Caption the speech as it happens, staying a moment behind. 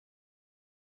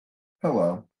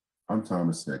Hello, I'm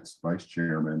Thomas Hicks, Vice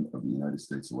Chairman of the United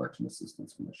States Election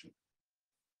Assistance Commission.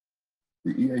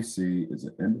 The EAC is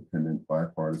an independent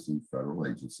bipartisan federal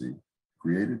agency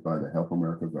created by the Help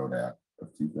America Vote Act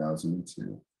of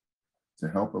 2002 to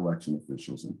help election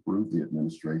officials improve the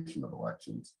administration of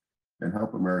elections and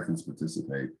help Americans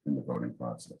participate in the voting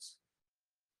process.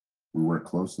 We work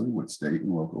closely with state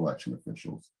and local election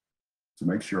officials to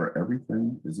make sure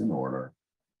everything is in order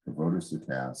for voters to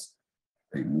cast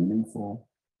a meaningful,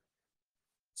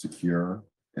 secure,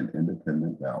 and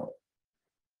independent ballot.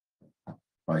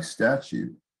 By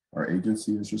statute, our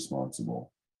agency is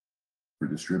responsible for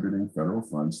distributing federal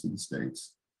funds to the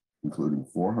states, including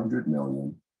 $400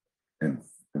 million in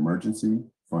emergency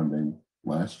funding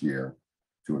last year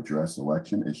to address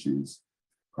election issues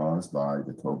caused by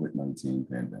the COVID-19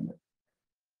 pandemic.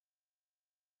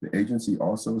 The agency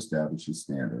also establishes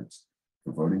standards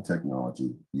for voting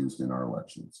technology used in our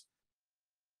elections.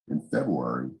 In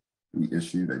February, we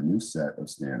issued a new set of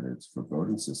standards for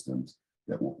voting systems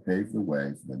that will pave the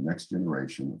way for the next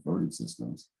generation of voting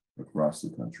systems across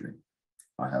the country.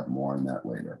 I have more on that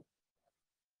later.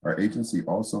 Our agency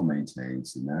also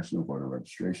maintains the National Voter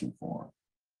Registration Form.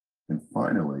 And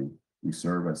finally, we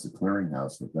serve as the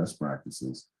clearinghouse for best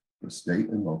practices for state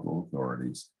and local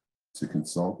authorities to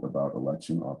consult about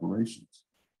election operations.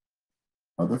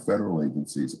 Other federal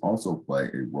agencies also play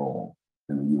a role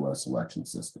in the U.S. election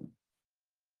system.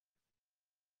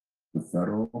 The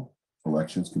Federal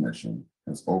Elections Commission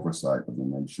has oversight of the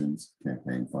nation's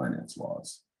campaign finance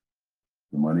laws,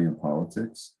 the money in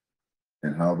politics,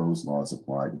 and how those laws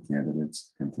apply to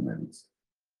candidates and committees.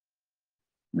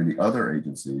 Many other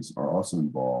agencies are also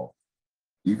involved,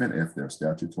 even if their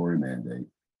statutory mandate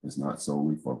is not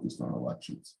solely focused on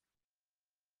elections.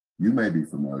 You may be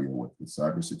familiar with the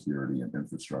Cybersecurity and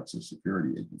Infrastructure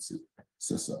Security Agency,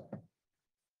 CISA,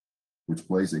 which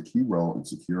plays a key role in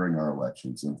securing our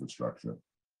elections infrastructure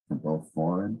from both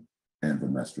foreign and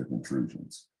domestic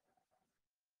intrusions.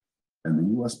 And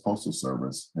the U.S. Postal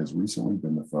Service has recently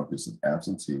been the focus of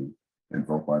absentee and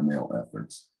vote-by-mail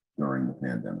efforts during the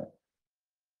pandemic.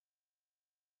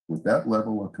 With that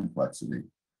level of complexity,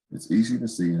 it's easy to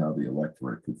see how the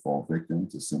electorate could fall victim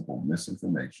to simple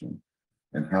misinformation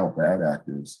and how bad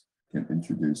actors can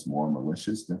introduce more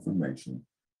malicious information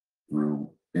through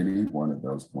any one of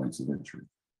those points of entry.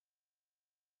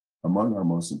 Among our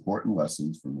most important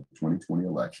lessons from the 2020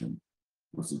 election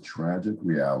was the tragic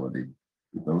reality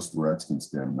that those threats can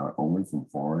stem not only from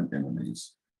foreign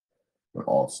enemies, but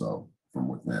also from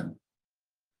within.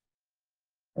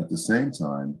 At the same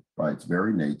time, by its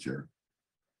very nature,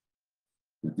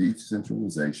 the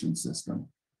decentralization system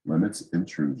limits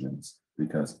intrusions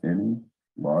because any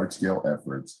large-scale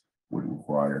efforts would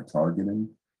require targeting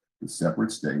the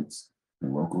separate states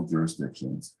and local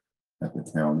jurisdictions at the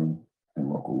county and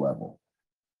local level.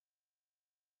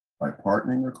 By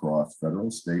partnering across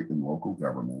federal, state, and local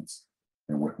governments,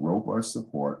 and with robust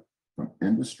support from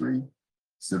industry,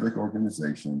 civic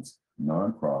organizations,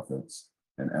 nonprofits,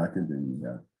 and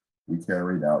academia, we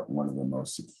carried out one of the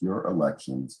most secure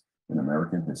elections in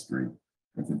American history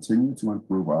and continue to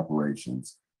improve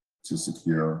operations to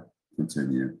secure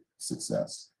continued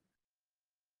success.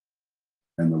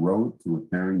 And the road to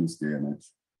repairing this damage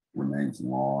remains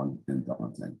long and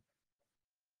daunting.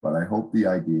 But I hope the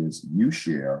ideas you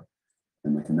share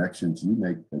and the connections you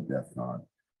make at DEF CON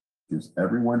gives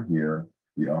everyone here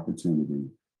the opportunity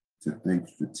to think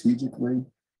strategically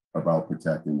about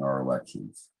protecting our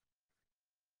elections.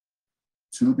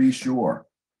 To be sure,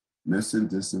 mis and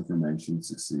disinformation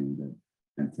succeeded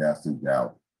in casting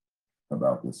doubt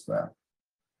about this fact.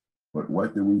 But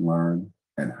what do we learn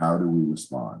and how do we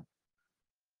respond?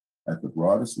 At the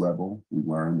broadest level, we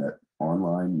learned that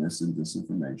online mis and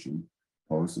disinformation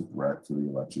pose a threat to the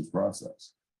elections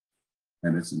process.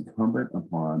 And it's incumbent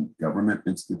upon government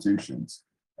institutions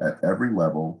at every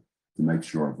level to make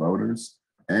sure voters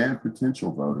and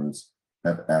potential voters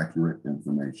have accurate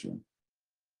information.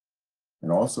 It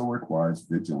also requires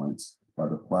vigilance by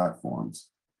the platforms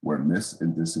where mis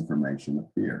and disinformation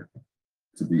appear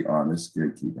to be honest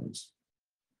gatekeepers.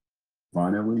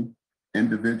 Finally,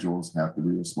 individuals have to be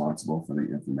responsible for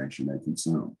the information they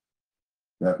consume.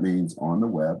 That means on the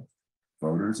web,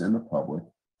 voters and the public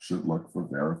should look for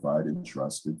verified and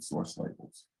trusted source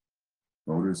labels.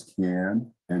 Voters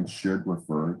can and should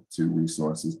refer to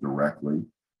resources directly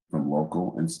from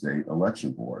local and state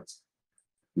election boards.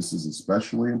 This is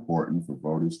especially important for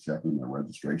voters checking their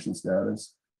registration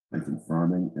status and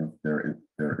confirming if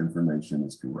their information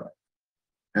is correct.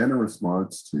 And in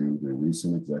response to the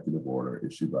recent executive order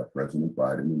issued by President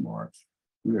Biden in March,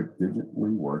 we are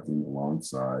diligently working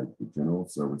alongside the General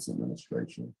Service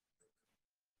Administration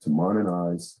to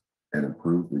modernize and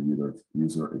improve the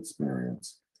user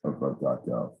experience of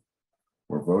vote.gov,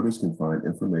 where voters can find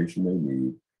information they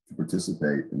need to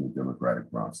participate in the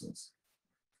democratic process.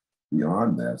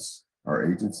 Beyond this, our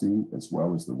agency, as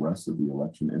well as the rest of the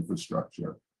election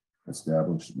infrastructure,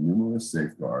 established numerous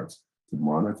safeguards to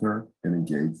monitor and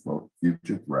engage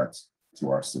future threats to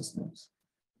our systems.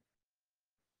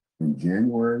 In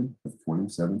January of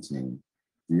 2017,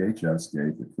 DHS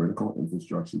gave the critical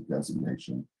infrastructure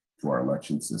designation to our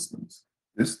election systems.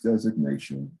 This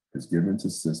designation is given to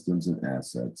systems and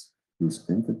assets whose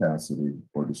incapacity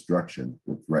or destruction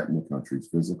would threaten the country's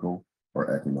physical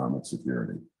or economic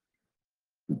security.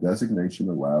 The designation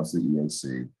allows the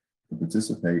EAC to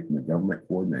participate in the Government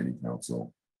Coordinating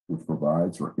Council, which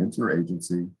provides for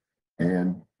interagency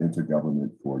and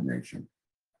intergovernment coordination.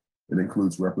 It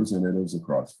includes representatives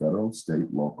across federal,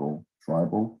 state, local,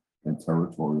 tribal, and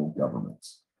territorial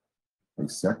governments. A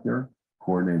sector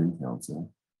coordinating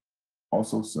council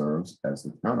also serves as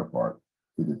the counterpart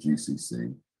to the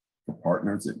GCC for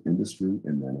partners in industry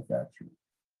and manufacturing.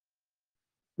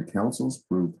 The councils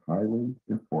proved highly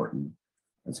important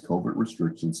as COVID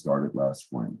restrictions started last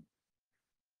spring.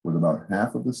 With about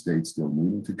half of the states still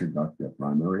needing to conduct their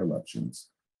primary elections,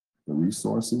 the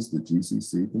resources the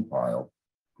GCC compiled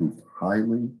proved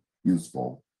highly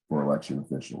useful for election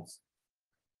officials.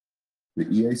 The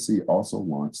EAC also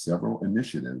launched several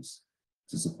initiatives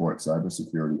to support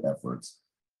cybersecurity efforts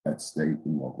at state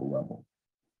and local level.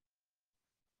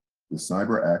 The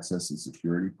Cyber Access and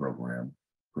Security Program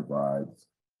provides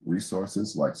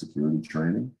resources like security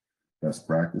training, best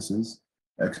practices,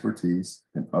 expertise,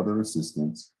 and other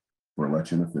assistance for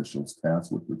election officials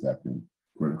tasked with protecting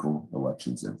critical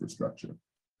elections infrastructure.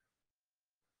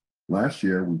 Last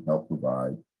year, we helped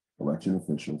provide election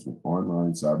officials with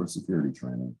online cybersecurity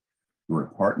training through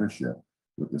a partnership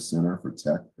with the Center for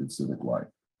Tech and Civic Life,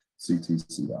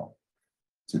 CTCL.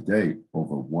 To date,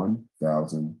 over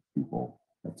 1,000 people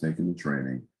have taken the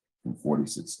training from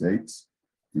 46 states,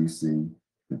 DC,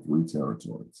 and 3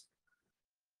 territories.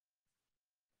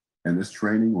 And this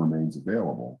training remains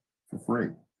available for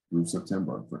free through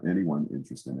September for anyone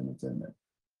interested in attending.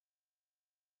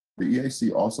 The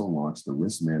EAC also launched the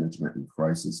Risk Management and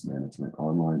Crisis Management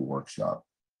online workshop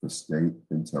for state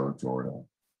and territorial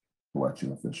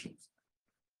election officials.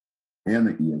 And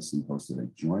the EAC hosted a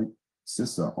joint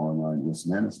CISA online risk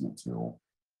management tool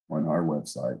on our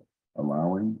website,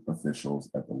 allowing officials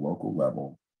at the local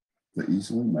level to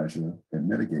easily measure and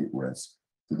mitigate risk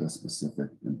to the specific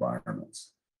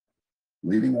environments.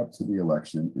 Leading up to the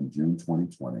election in June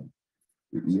 2020,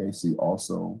 the EAC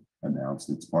also announced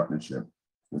its partnership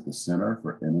with the Center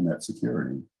for Internet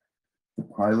Security to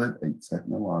pilot a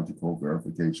technological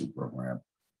verification program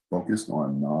focused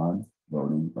on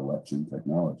non-voting election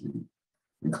technology,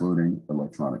 including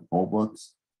electronic poll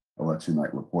books, election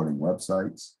night reporting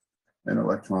websites, and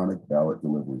electronic ballot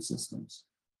delivery systems.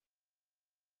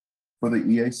 For the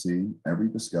EAC, every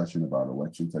discussion about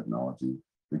election technology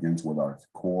begins with our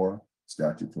core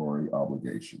statutory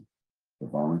obligation, the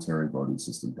Voluntary Voting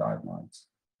System Guidelines.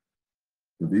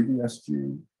 The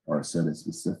VVSG are a set of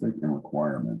specific and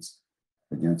requirements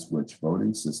against which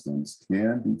voting systems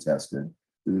can be tested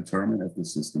to determine if the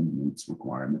system meets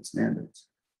requirement standards.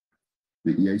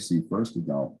 The EAC first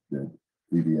adopted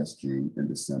VVSG in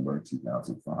December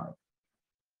 2005.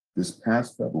 This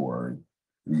past February,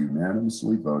 we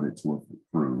unanimously voted to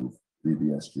approve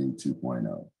VVSG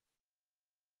 2.0.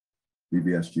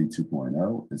 VVSG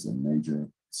 2.0 is a major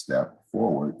step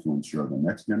forward to ensure the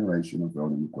next generation of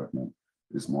voting equipment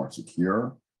is more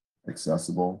secure,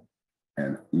 accessible,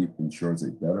 and ensures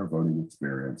a better voting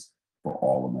experience for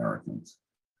all Americans.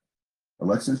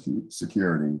 Election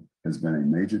security has been a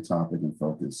major topic and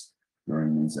focus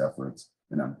during these efforts,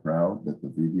 and I'm proud that the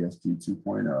VVSG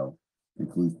 2.0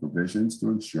 includes provisions to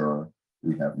ensure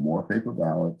we have more paper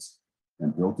ballots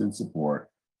and built-in support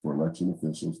for election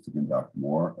officials to conduct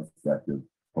more effective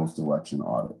post-election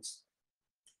audits,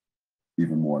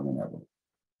 even more than ever,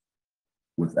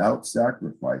 without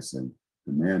sacrificing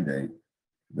the mandate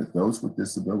that those with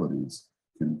disabilities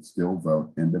can still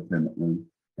vote independently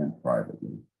and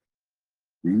privately.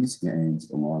 These gains,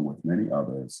 along with many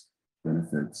others,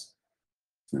 benefits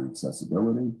to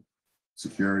accessibility,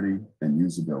 security, and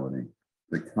usability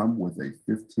that come with a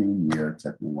 15-year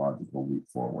technological leap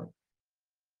forward.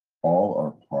 All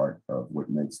are part of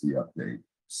what makes the update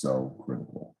so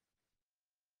critical.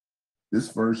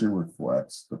 This version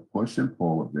reflects the push and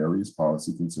pull of various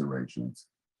policy considerations,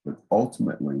 but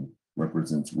ultimately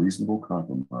represents reasonable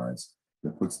compromise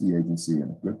that puts the agency in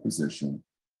a good position,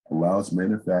 allows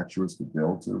manufacturers to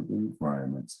build to the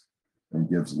requirements, and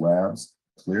gives labs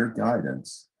clear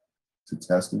guidance to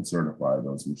test and certify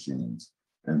those machines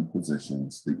and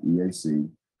positions the EAC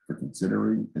for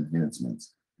considering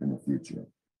enhancements in the future.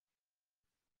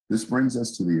 This brings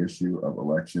us to the issue of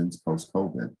elections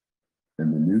post-COVID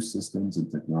and the new systems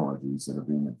and technologies that are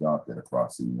being adopted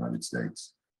across the United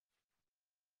States.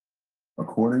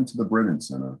 According to the Brennan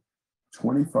Center,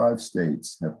 25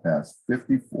 states have passed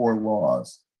 54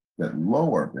 laws that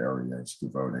lower barriers to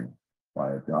voting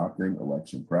by adopting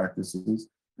election practices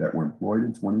that were employed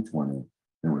in 2020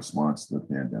 in response to the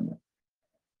pandemic.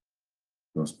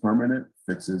 Those permanent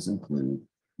fixes include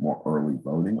more early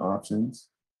voting options,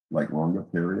 like longer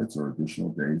periods or additional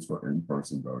days for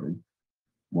in-person voting,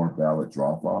 more ballot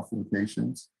drop-off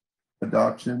locations,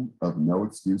 adoption of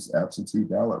no-excuse absentee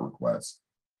ballot requests.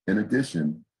 In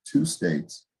addition, 2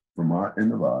 states, Vermont and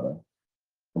Nevada,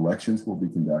 elections will be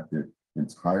conducted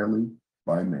entirely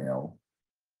by mail,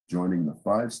 joining the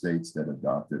 5 states that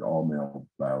adopted all-mail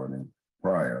balloting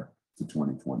prior to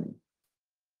 2020.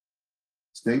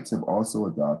 States have also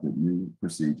adopted new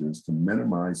procedures to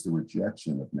minimize the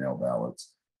rejection of mail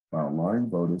ballots by allowing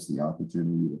voters the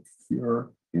opportunity to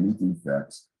cure any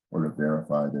defects or to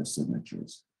verify their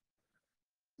signatures.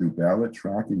 Through ballot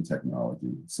tracking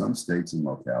technology, some states and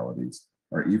localities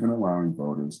are even allowing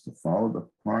voters to follow the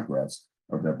progress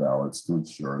of their ballots to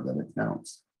ensure that it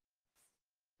counts.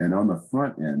 And on the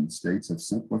front end, states have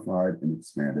simplified and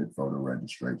expanded voter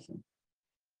registration.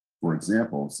 For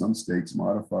example, some states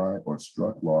modified or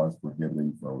struck laws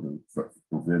preventing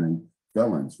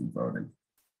felons from voting.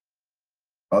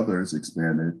 Others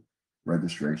expanded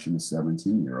registration to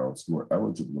 17-year-olds who are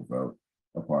eligible to vote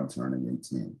upon turning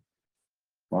 18.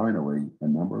 Finally, a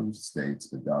number of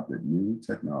states adopted new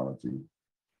technology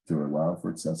to allow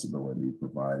for accessibility,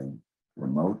 providing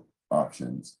remote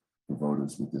options for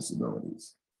voters with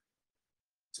disabilities.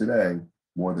 Today,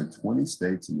 more than 20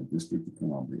 states in the District of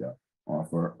Columbia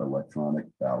offer electronic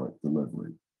ballot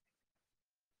delivery.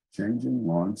 Changing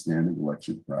long-standing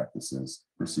election practices,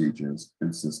 procedures,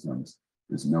 and systems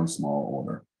is no small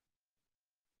order.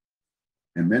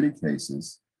 In many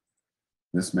cases,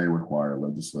 this may require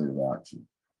legislative action.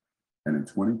 And in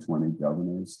 2020,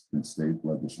 governors and state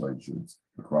legislatures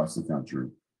across the country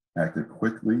acted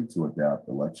quickly to adapt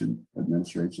election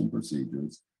administration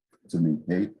procedures to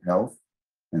meet health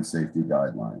and safety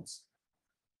guidelines.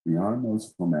 Beyond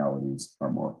those formalities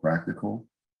are more practical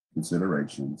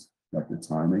considerations, like the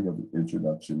timing of the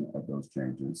introduction of those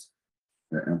changes,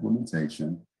 their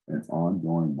implementation and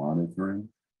ongoing monitoring,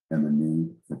 and the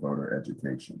need for voter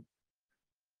education.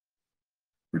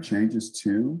 For changes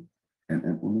to and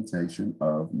implementation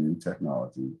of new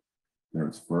technology, there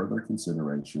is further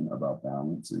consideration about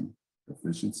balancing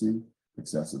efficiency,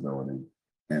 accessibility,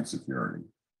 and security.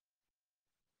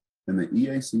 In the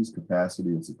EAC's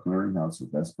capacity as a clearinghouse for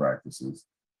best practices,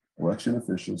 election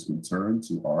officials can turn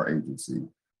to our agency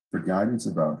for guidance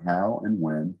about how and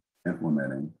when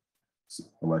implementing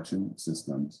election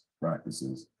systems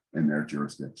practices in their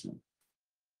jurisdiction.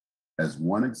 As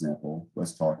one example,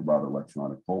 let's talk about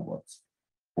electronic poll books,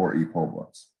 or e-poll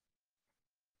books.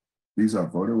 These are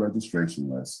voter registration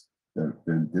lists that have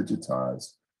been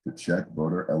digitized to check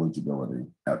voter eligibility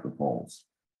at the polls.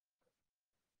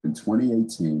 In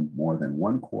 2018, more than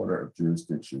 1/4 of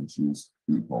jurisdictions used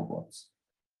e-poll books.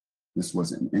 This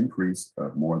was an increase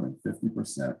of more than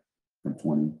 50% from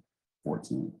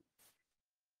 2014.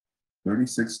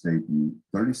 36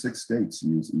 states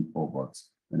use e-poll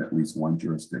books in at least one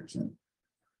jurisdiction.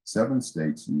 7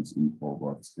 states use e-poll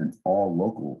books in all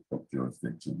local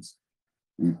jurisdictions.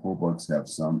 E-poll books have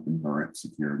some inherent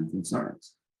security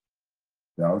concerns.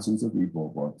 Thousands of e-poll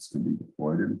books can be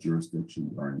deployed in a jurisdiction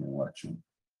during an election.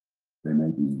 They may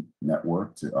be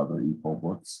networked to other e-poll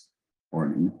books or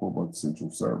an e-poll book central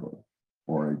server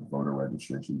or a voter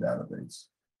registration database.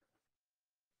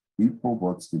 E-poll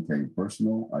books contain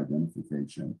personal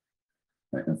identification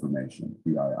information,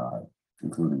 PII,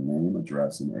 including name,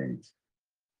 address, and age.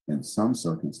 In some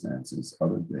circumstances,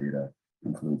 other data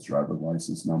includes driver's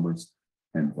license numbers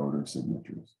and voter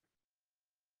signatures.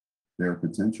 They are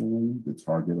potentially the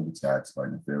target of attacks by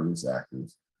nefarious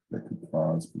actors that could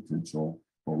cause potential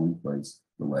polling place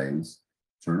delays,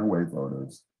 turn away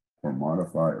voters, or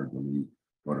modify or delete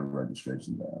voter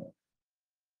registration data.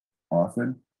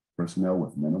 Often, personnel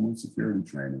with minimum security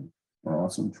training are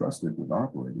also entrusted with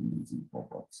operating these e-poll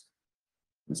books.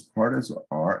 As part of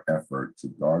our effort to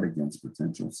guard against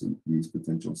these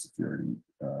potential security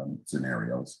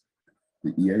scenarios,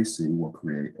 the EAC will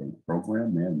create a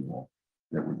program manual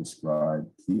that will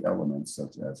describe key elements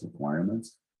such as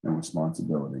requirements and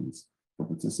responsibilities for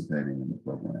participating in the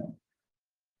program.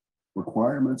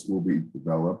 Requirements will be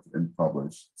developed and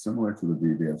published similar to the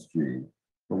VBSG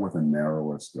but with a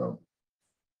narrower scope.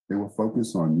 They will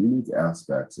focus on unique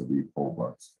aspects of e-poll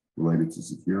books related to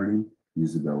security,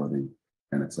 usability,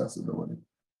 and accessibility.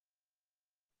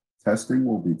 Testing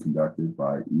will be conducted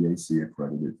by EAC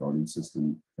accredited voting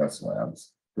system test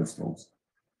labs, pistols.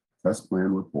 Test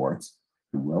plan reports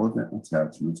and relevant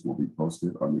attachments will be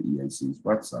posted on the EAC's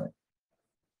website,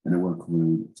 and it will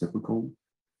include typical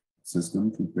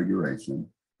system configuration,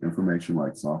 information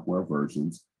like software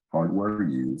versions, hardware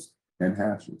used, and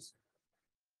hashes.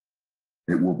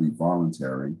 It will be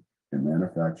voluntary, and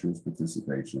manufacturer's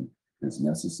participation is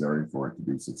necessary for it to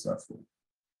be successful.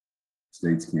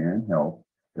 States can help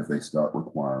if they start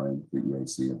requiring the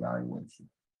EAC evaluation.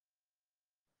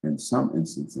 In some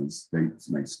instances, states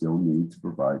may still need to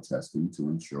provide testing to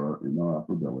ensure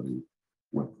interoperability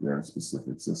with their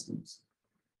specific systems.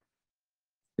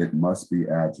 It must be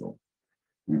agile.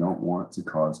 We don't want it to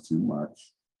cause too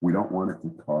much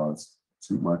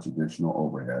additional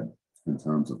overhead in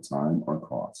terms of time or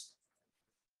cost.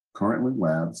 Currently,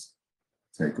 labs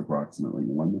take approximately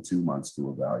 1 to 2 months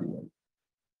to evaluate.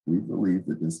 We believe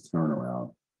that this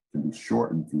turnaround can be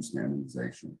shortened through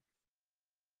standardization.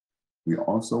 We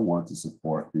also want to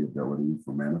support the ability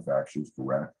for manufacturers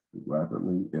to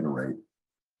rapidly iterate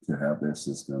to have their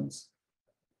systems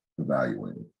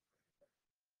evaluated.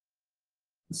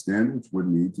 The standards would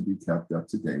need to be kept up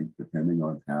to date depending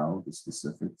on how the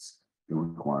specifics the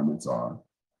requirements are.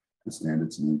 The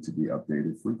standards need to be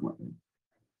updated frequently.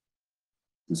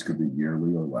 This could be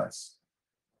yearly or less.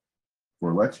 For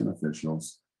election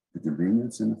officials, the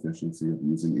convenience and efficiency of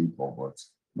using e-poll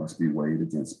books must be weighed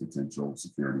against potential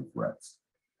security threats.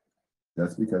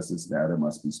 That's because this data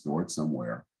must be stored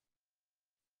somewhere,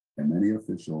 and many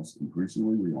officials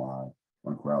increasingly rely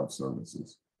on cloud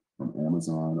services from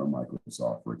Amazon or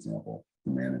Microsoft, for example, to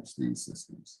manage these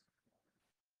systems.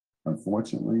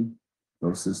 Unfortunately,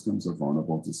 those systems are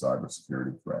vulnerable to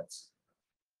cybersecurity threats.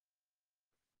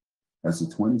 As the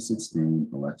 2016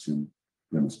 election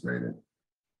demonstrated,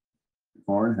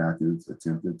 foreign hackers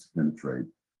attempted to penetrate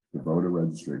the voter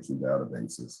registration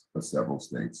databases of several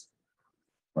states.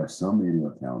 By some media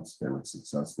accounts, they were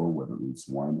successful with at least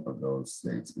one of those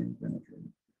states being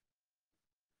penetrated.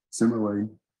 Similarly,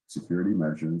 security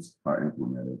measures are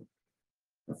implemented.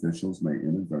 Officials may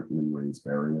inadvertently raise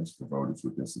barriers for voters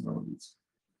with disabilities.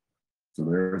 So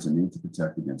there is a need to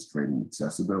protect against trading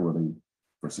accessibility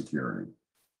for security.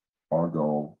 Our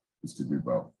goal is to do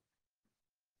both.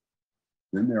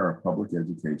 Then there are public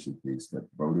education piece that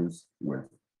voters with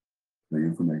the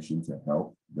information to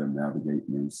help them navigate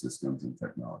new systems and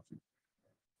technology.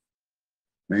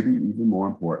 Maybe even more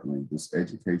importantly, this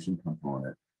education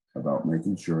component about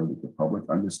making sure that the public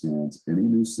understands any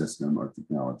new system or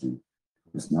technology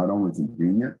is not only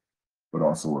convenient, but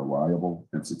also reliable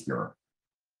and secure.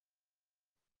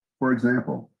 For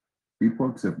example,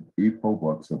 e-poll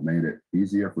books have made it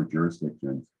easier for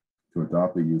jurisdictions to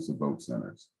adopt the use of vote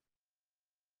centers.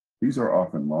 These are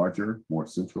often larger, more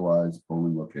centralized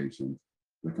polling locations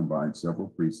that combine several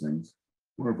precincts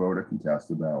where a voter can cast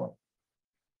a ballot.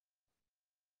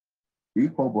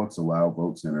 E-poll books allow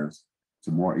vote centers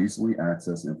to more easily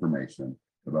access information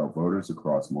about voters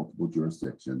across multiple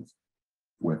jurisdictions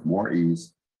with more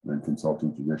ease than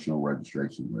consulting traditional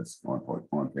registration lists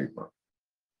on paper.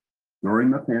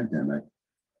 During the pandemic,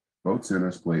 vote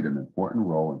centers played an important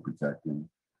role in protecting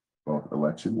both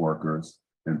election workers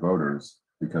and voters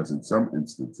because in some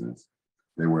instances,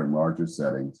 they were in larger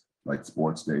settings like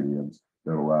sports stadiums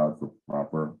that allowed for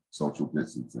proper social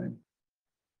distancing.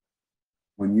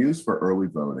 When used for early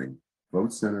voting,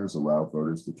 vote centers allow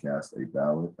voters to cast a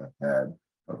ballot ahead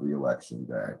of the election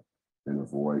day and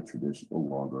avoid traditional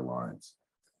longer lines.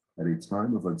 At a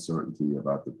time of uncertainty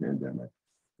about the pandemic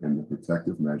and the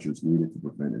protective measures needed to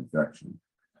prevent infection,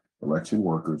 election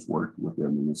workers worked with their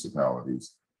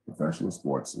municipalities, professional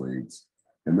sports leagues,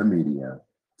 and the media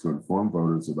to inform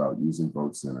voters about using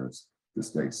vote centers to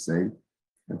stay safe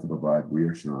and to provide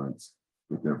reassurance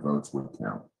that their votes would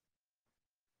count.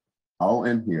 I'll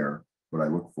end here, but I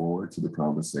look forward to the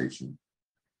conversation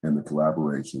and the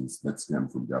collaborations that stem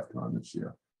from DEF CON this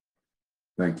year.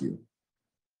 Thank you.